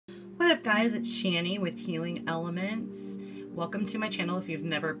up, guys? It's Shani with Healing Elements. Welcome to my channel if you've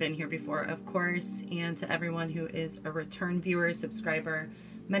never been here before, of course, and to everyone who is a return viewer, subscriber,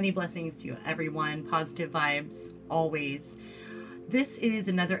 many blessings to you, everyone. Positive vibes, always. This is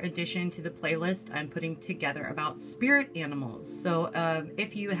another addition to the playlist I'm putting together about spirit animals. So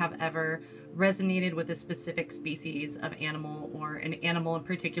if you have ever resonated with a specific species of animal or an animal in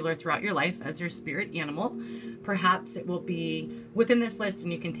particular throughout your life as your spirit animal, perhaps it will be within this list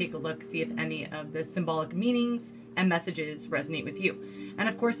and you can take a look, see if any of the symbolic meanings and messages resonate with you. And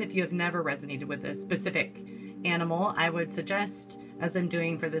of course, if you have never resonated with a specific animal, I would suggest, as I'm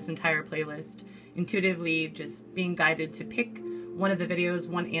doing for this entire playlist, intuitively just being guided to pick one of the videos,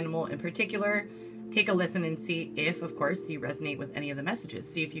 one animal in particular, take a listen and see if, of course, you resonate with any of the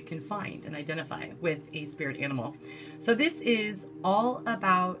messages. See if you can find and identify with a spirit animal. So this is all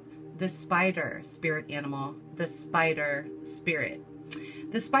about the spider spirit animal, the spider spirit.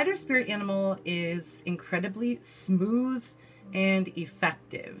 The spider spirit animal is incredibly smooth and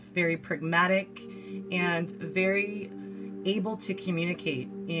effective, very pragmatic, and very able to communicate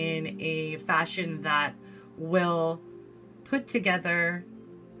in a fashion that will put together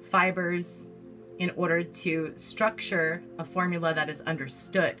fibers in order to structure a formula that is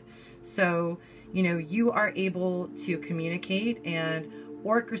understood. So, you know, you are able to communicate and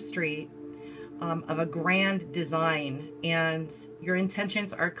orchestrate of a grand design, and your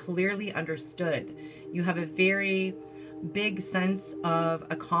intentions are clearly understood. You have a very big sense of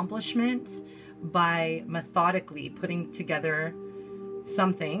accomplishment by methodically putting together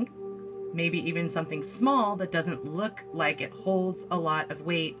something, maybe even something small that doesn't look like it holds a lot of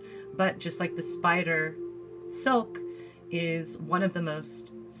weight, but just like the spider silk is one of the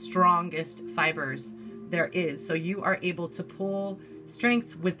most strongest fibers there is. So you are able to pull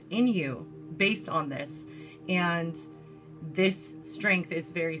strength within you based on this. And this strength is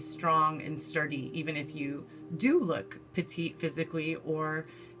very strong and sturdy, even if you do look petite physically or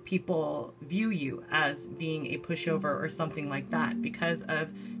people view you as being a pushover or something like that because of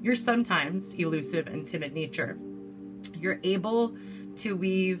your sometimes elusive and timid nature. You're able to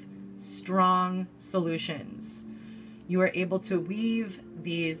weave strong solutions. You are able to weave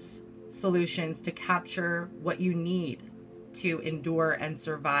these solutions to capture what you need to endure and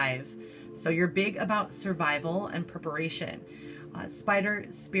survive. So you're big about survival and preparation. Spider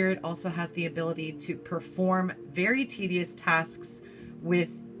spirit also has the ability to perform very tedious tasks with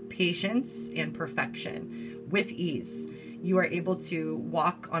patience and perfection, with ease. You are able to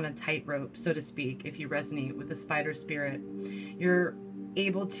walk on a tightrope, so to speak, if you resonate with the spider spirit. You're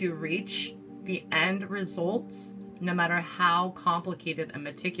able to reach the end results no matter how complicated and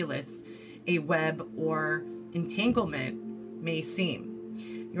meticulous a web or entanglement may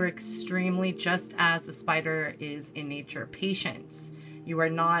seem. You're extremely, just as the spider is in nature, patient. You are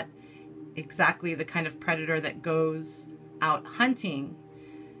not exactly the kind of predator that goes out hunting.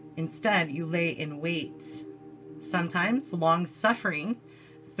 Instead, you lay in wait, sometimes long suffering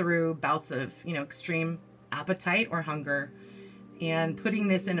through bouts of, extreme appetite or hunger. And putting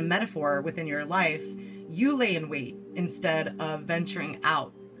this in a metaphor within your life, you lay in wait instead of venturing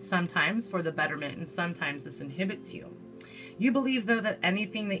out, sometimes for the betterment, and sometimes this inhibits you. You believe, though, that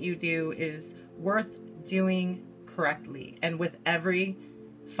anything that you do is worth doing correctly, and with every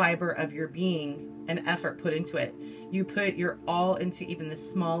fiber of your being and effort put into it. You put your all into even the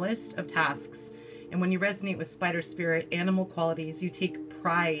smallest of tasks. And when you resonate with spider spirit animal qualities, you take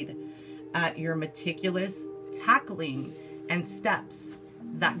pride at your meticulous tackling and steps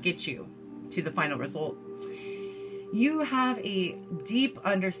that get you to the final result. You have a deep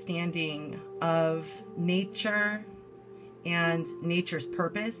understanding of nature and nature's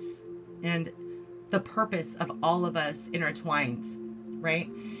purpose and the purpose of all of us intertwined, right?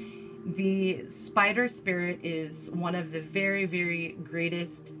 The spider spirit is one of the very, very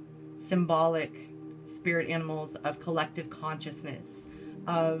greatest symbolic spirit animals of collective consciousness,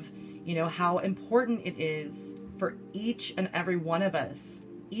 of, how important it is for each and every one of us,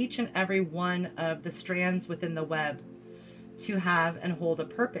 each and every one of the strands within the web, to have and hold a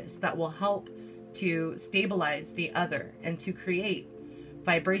purpose that will help to stabilize the other and to create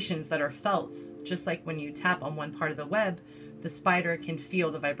vibrations that are felt. Just like when you tap on one part of the web, the spider can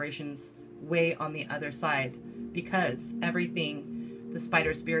feel the vibrations way on the other side, because everything the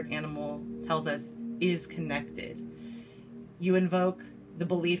spider spirit animal tells us is connected. You invoke the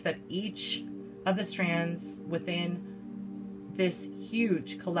belief that each of the strands within this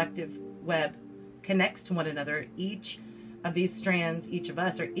huge collective web connects to one another. Each of these strands, each of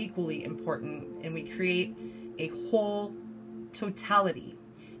us, are equally important, and we create a whole totality,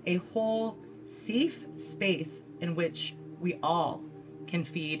 a whole safe space in which we all can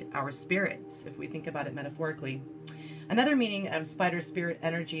feed our spirits, if we think about it metaphorically. Another meaning of spider spirit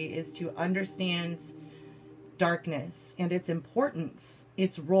energy is to understand darkness and its importance,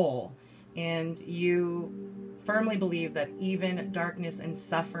 its role. And you firmly believe that even darkness and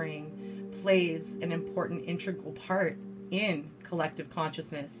suffering plays an important integral part in collective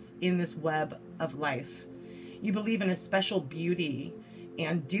consciousness in this web of life. You believe in a special beauty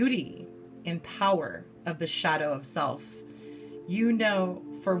and duty and power of the shadow of self. You know,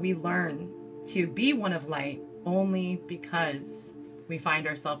 for we learn to be one of light only because we find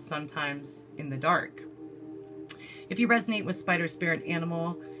ourselves sometimes in the dark. If you resonate with spider spirit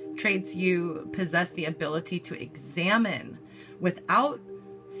animal traits, you possess the ability to examine without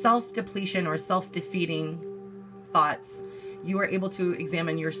self-depletion or self-defeating thoughts. You are able to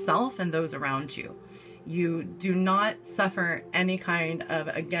examine yourself and those around you. You do not suffer any kind of,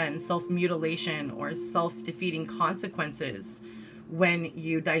 again, self-mutilation or self-defeating consequences when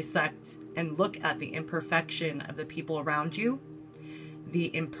you dissect and look at the imperfection of the people around you,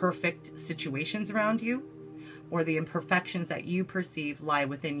 the imperfect situations around you, or the imperfections that you perceive lie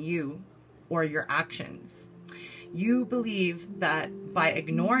within you or your actions. You believe that by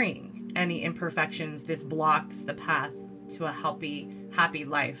ignoring any imperfections, this blocks the path to a happy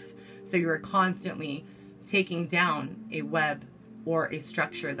life. So you are constantly taking down a web or a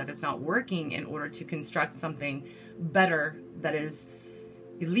structure that is not working in order to construct something better that is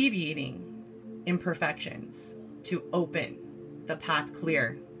alleviating imperfections to open the path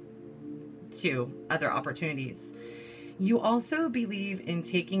clear to other opportunities. You also believe in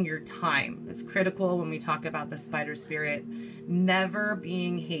taking your time. It's critical when we talk about the spider spirit, never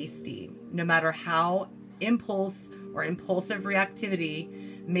being hasty, no matter how impulse or impulsive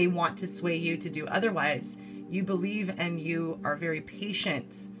reactivity may want to sway you to do otherwise. You believe and you are very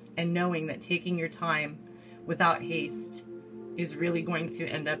patient and knowing that taking your time without haste is really going to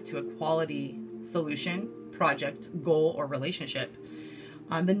end up to a quality solution, project, goal, or relationship.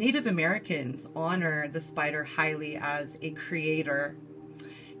 The Native Americans honor the spider highly as a creator,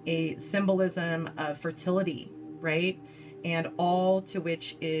 a symbolism of fertility, right? And all to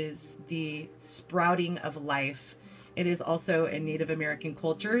which is the sprouting of life. It is also in Native American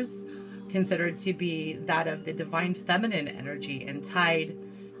cultures considered to be that of the divine feminine energy and tied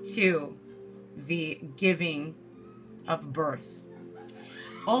to the giving of birth.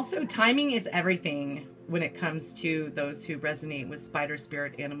 Also, timing is everything when it comes to those who resonate with spider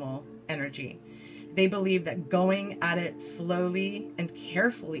spirit animal energy. They believe that going at it slowly and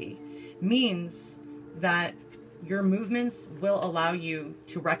carefully means that your movements will allow you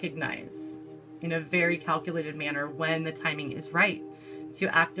to recognize in a very calculated manner when the timing is right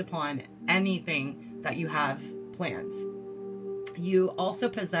to act upon anything that you have planned. You also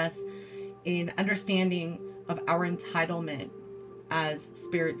possess an understanding of our entitlement as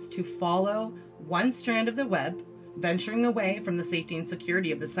spirits to follow one strand of the web, venturing away from the safety and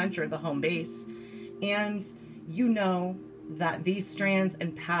security of the center of the home base. And you know that these strands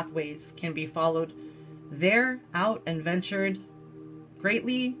and pathways can be followed there, out, and ventured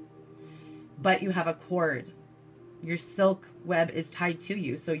greatly, but you have a cord. Your silk web is tied to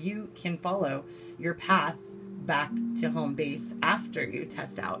you, so you can follow your path back to home base after you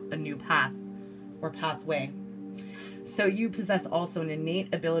test out a new path or pathway. So you possess also an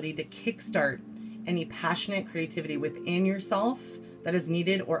innate ability to kickstart any passionate creativity within yourself that is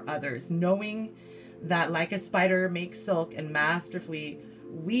needed or others, knowing that like a spider makes silk and masterfully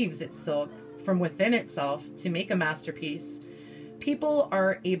weaves its silk from within itself to make a masterpiece, people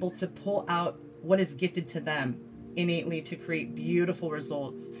are able to pull out what is gifted to them innately to create beautiful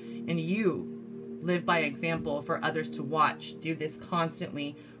results. And you live by example for others to watch. Do this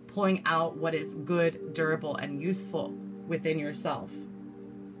constantly, pulling out what is good, durable, and useful within yourself.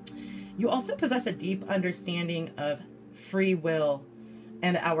 You also possess a deep understanding of free will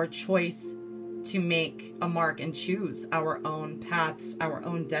and our choice to make a mark and choose our own paths. Our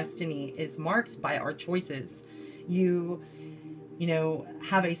own destiny is marked by our choices. You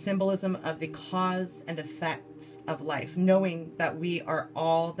have a symbolism of the cause and effects of life, knowing that we are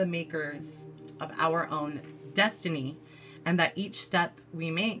all the makers of our own destiny, and that each step we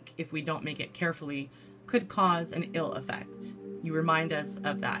make, if we don't make it carefully, could cause an ill effect. You remind us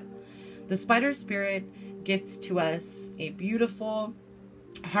of that. The spider spirit gets to us a beautiful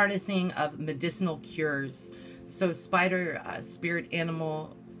harnessing of medicinal cures. So spider spirit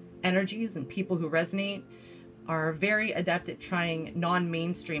animal energies and people who resonate are very adept at trying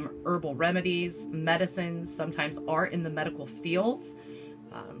non-mainstream herbal remedies, medicines, sometimes are in the medical field,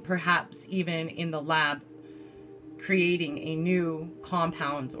 perhaps even in the lab, creating a new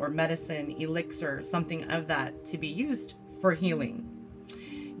compound or medicine, elixir, something of that to be used for healing.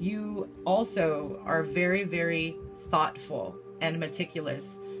 You also are very, very thoughtful and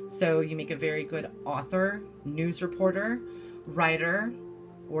meticulous. So you make a very good author, news reporter, writer,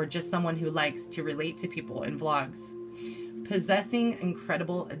 or just someone who likes to relate to people in vlogs. Possessing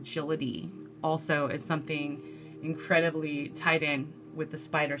incredible agility also is something incredibly tied in with the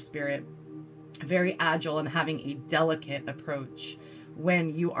spider spirit. Very agile and having a delicate approach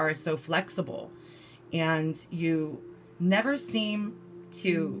when you are so flexible, and you never seem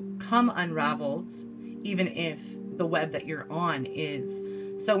to come unraveled, even if the web that you're on is.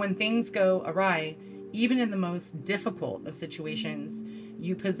 So when things go awry, even in the most difficult of situations,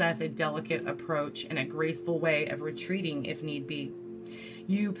 you possess a delicate approach and a graceful way of retreating if need be.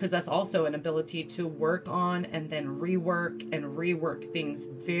 You possess also an ability to work on and then rework things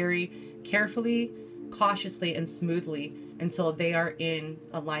very carefully, cautiously, and smoothly until they are in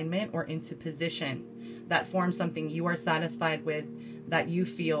alignment or into position that forms something you are satisfied with, that you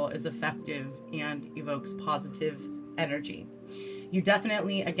feel is effective and evokes positive energy. You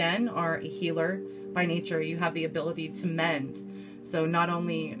definitely, again, are a healer by nature. You have the ability to mend. So not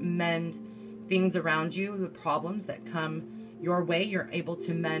only mend things around you, the problems that come your way, you're able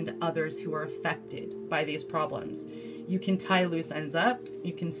to mend others who are affected by these problems. You can tie loose ends up.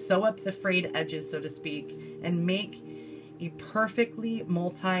 You can sew up the frayed edges, so to speak, and make a perfectly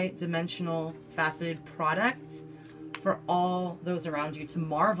multi-dimensional faceted product for all those around you to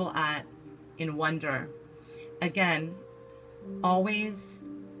marvel at in wonder. Again, always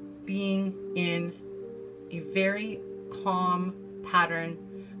being in a very calm pattern,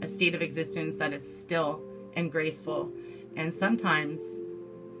 a state of existence that is still and graceful, and sometimes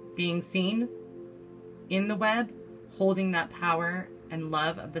being seen in the web, holding that power and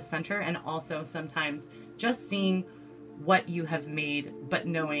love of the center, and also sometimes just seeing what you have made, but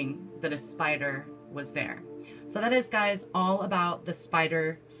knowing that a spider was there. So that is, guys, all about the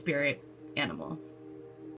spider spirit animal.